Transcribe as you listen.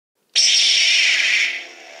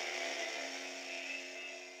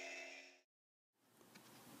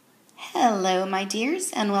Hello, my dears,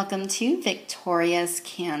 and welcome to Victoria's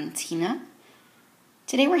Cantina.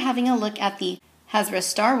 Today we're having a look at the Hasbro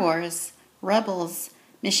Star Wars Rebels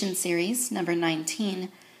Mission Series number 19,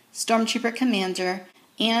 Stormtrooper Commander,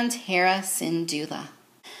 and Hera Syndulla.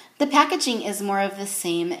 The packaging is more of the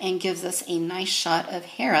same and gives us a nice shot of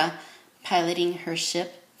Hera piloting her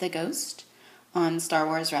ship, the Ghost, on Star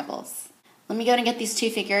Wars Rebels. Let me go ahead and get these two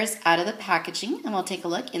figures out of the packaging and we'll take a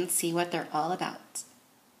look and see what they're all about.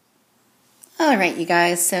 Alright, you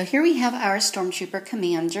guys, so here we have our Stormtrooper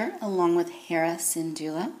Commander along with Hera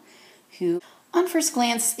Syndulla, who on first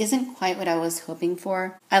glance isn't quite what I was hoping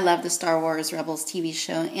for. I love the Star Wars Rebels TV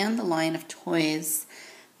show and the line of toys,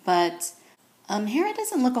 but Hera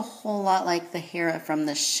doesn't look a whole lot like the Hera from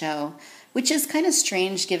the show, which is kind of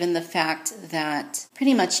strange given the fact that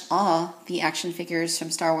pretty much all the action figures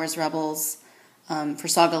from Star Wars Rebels for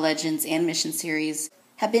Saga Legends and Mission Series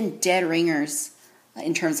have been dead ringers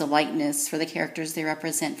in terms of likeness for the characters they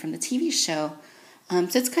represent from the TV show.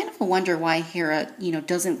 So it's kind of a wonder why Hera,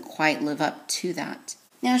 doesn't quite live up to that.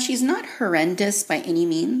 Now, she's not horrendous by any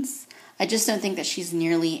means. I just don't think that she's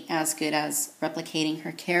nearly as good as replicating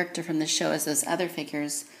her character from the show as those other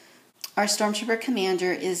figures. Our Stormtrooper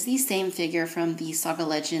Commander is the same figure from the Saga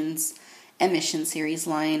Legends and Mission Series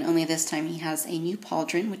line, only this time he has a new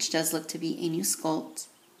pauldron, which does look to be a new sculpt.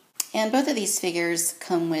 And both of these figures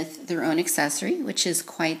come with their own accessory, which is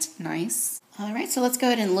quite nice. Alright, so let's go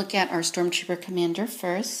ahead and look at our Stormtrooper Commander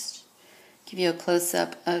first. Give you a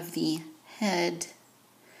close-up of the head.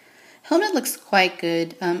 Helmet looks quite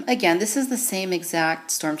good. Again, this is the same exact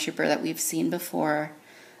Stormtrooper that we've seen before,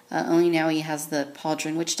 only now he has the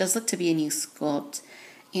pauldron, which does look to be a new sculpt.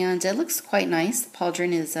 And it looks quite nice. The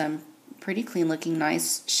pauldron is pretty clean-looking,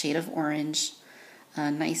 nice shade of orange,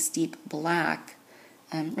 nice deep black.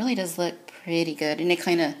 Really does look pretty good, and it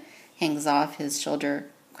kind of hangs off his shoulder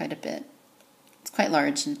quite a bit. It's quite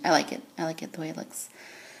large, and I like it. I like it the way it looks.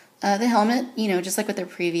 The helmet, just like with their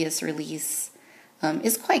previous release,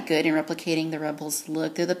 is quite good in replicating the Rebels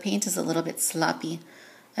look, though the paint is a little bit sloppy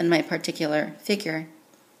on my particular figure.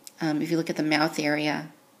 If you look at the mouth area,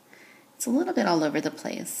 it's a little bit all over the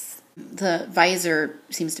place. The visor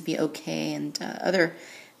seems to be okay, and other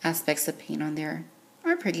aspects of paint on there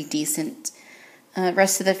are pretty decent.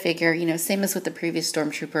 Rest of the figure, same as with the previous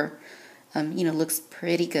Stormtrooper, looks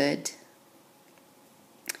pretty good.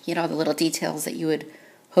 You get all the little details that you would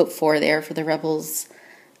hope for there for the Rebels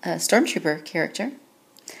Stormtrooper character.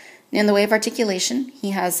 Now, in the way of articulation, he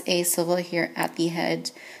has a swivel here at the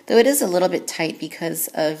head, though it is a little bit tight because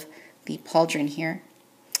of the pauldron here.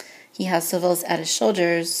 He has swivels at his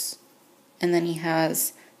shoulders, and then he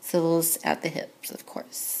has swivels at the hips, of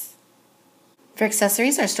course. For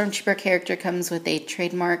accessories, our Stormtrooper character comes with a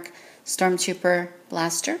trademark Stormtrooper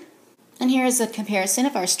blaster. And here is a comparison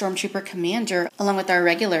of our Stormtrooper Commander along with our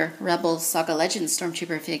regular Rebels Saga Legends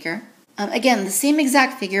Stormtrooper figure. Again, the same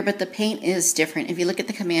exact figure, but the paint is different. If you look at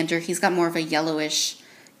the Commander, he's got more of a yellowish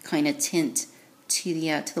kind of tint to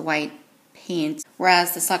the white paint,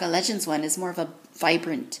 whereas the Saga Legends one is more of a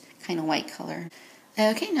vibrant kind of white color.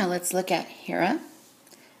 Okay, now let's look at Hera.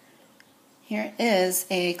 Here is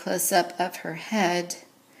a close-up of her head.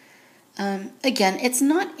 Again, it's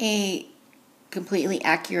not a completely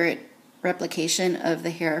accurate replication of the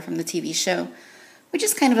Hera from the TV show, which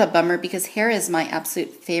is kind of a bummer because Hera is my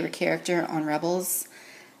absolute favorite character on Rebels,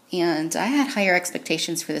 and I had higher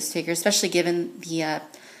expectations for this figure, especially given the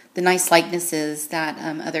nice likenesses that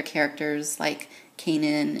other characters like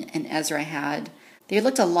Kanan and Ezra had. They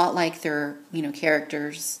looked a lot like their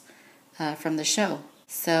characters from the show.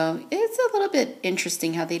 So it's a little bit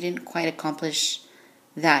interesting how they didn't quite accomplish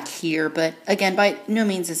that here. But again, by no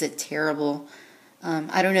means is it terrible.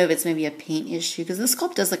 I don't know if it's maybe a paint issue because the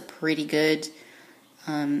sculpt does look pretty good.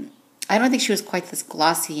 I don't think she was quite this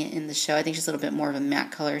glossy in the show. I think she's a little bit more of a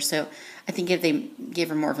matte color. So I think if they gave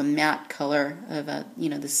her more of a matte color of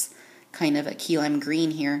this kind of a key lime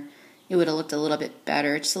green here, it would have looked a little bit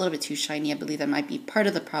better. Just a little bit too shiny. I believe that might be part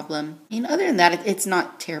of the problem. And other than that, it's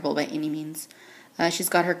not terrible by any means. She's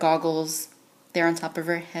got her goggles there on top of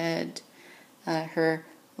her head. Her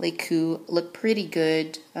leku look pretty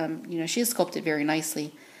good. She is sculpted very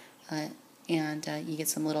nicely. And you get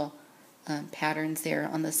some little patterns there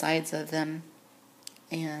on the sides of them.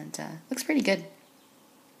 And looks pretty good.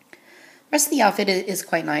 The rest of the outfit is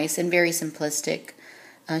quite nice and very simplistic.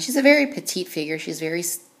 She's a very petite figure. She's very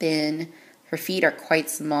thin. Her feet are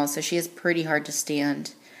quite small, so she is pretty hard to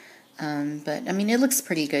stand. But, it looks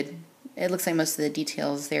pretty good. It looks like most of the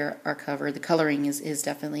details there are covered. The coloring is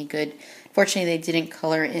definitely good. Fortunately, they didn't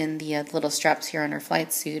color in the little straps here on her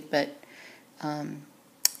flight suit, but,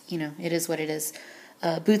 it is what it is.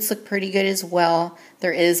 Boots look pretty good as well.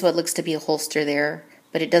 There is what looks to be a holster there,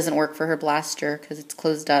 but it doesn't work for her blaster because it's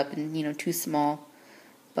closed up and, too small.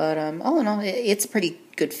 But all in all, it's a pretty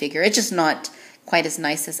good figure. It's just not quite as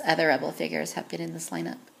nice as other Rebel figures have been in this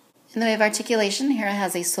lineup. In the way of articulation, Hera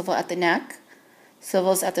has a swivel at the neck,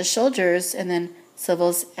 swivels at the shoulders, and then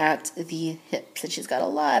swivels at the hips. And she's got a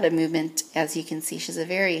lot of movement. As you can see, she's a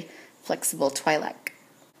very flexible Twi'lek.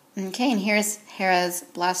 Okay, and here's Hera's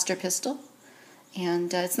blaster pistol.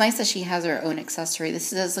 And it's nice that she has her own accessory. This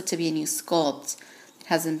does look to be a new sculpt. It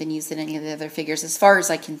hasn't been used in any of the other figures as far as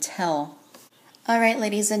I can tell. Alright,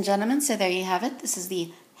 ladies and gentlemen, so there you have it. This is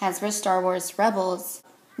the Hasbro Star Wars Rebels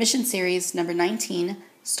Mission Series number 19,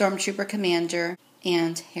 Stormtrooper Commander,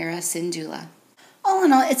 and Hera Syndulla. All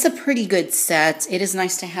in all, it's a pretty good set. It is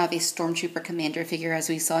nice to have a Stormtrooper Commander figure as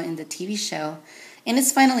we saw in the TV show. And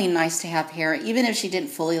it's finally nice to have Hera, even if she didn't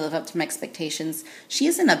fully live up to my expectations. She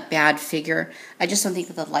isn't a bad figure. I just don't think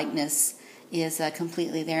that the likeness is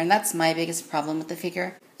completely there, and that's my biggest problem with the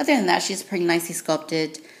figure. Other than that, she's pretty nicely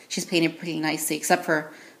sculpted. She's painted pretty nicely, except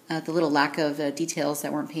for the little lack of details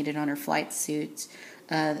that weren't painted on her flight suit.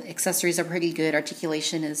 Accessories are pretty good.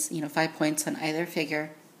 Articulation is, 5 points on either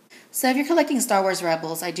figure. So if you're collecting Star Wars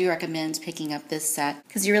Rebels, I do recommend picking up this set,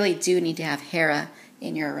 because you really do need to have Hera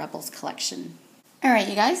in your Rebels collection. Alright,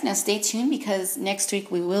 you guys, now stay tuned because next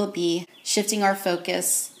week we will be shifting our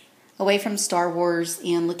focus away from Star Wars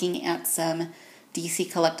and looking at some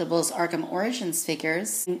DC Collectibles Arkham Origins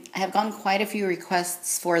figures. I have gotten quite a few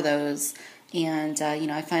requests for those, and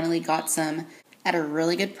I finally got some at a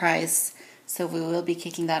really good price, so we will be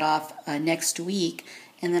kicking that off next week.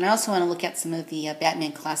 And then I also want to look at some of the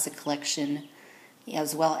Batman Classic Collection,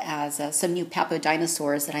 as well as some new Papo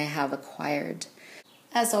dinosaurs that I have acquired.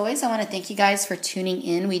 As always, I want to thank you guys for tuning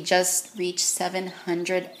in. We just reached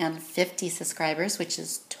 750 subscribers, which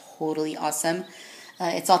is totally awesome.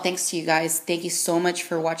 It's all thanks to you guys. Thank you so much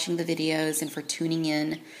for watching the videos and for tuning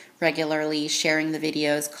in regularly, sharing the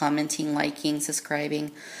videos, commenting, liking,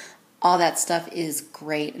 subscribing. All that stuff is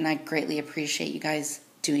great, and I greatly appreciate you guys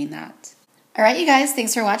doing that. All right, you guys,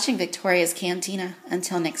 thanks for watching Victoria's Cantina.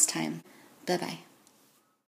 Until next time, bye-bye.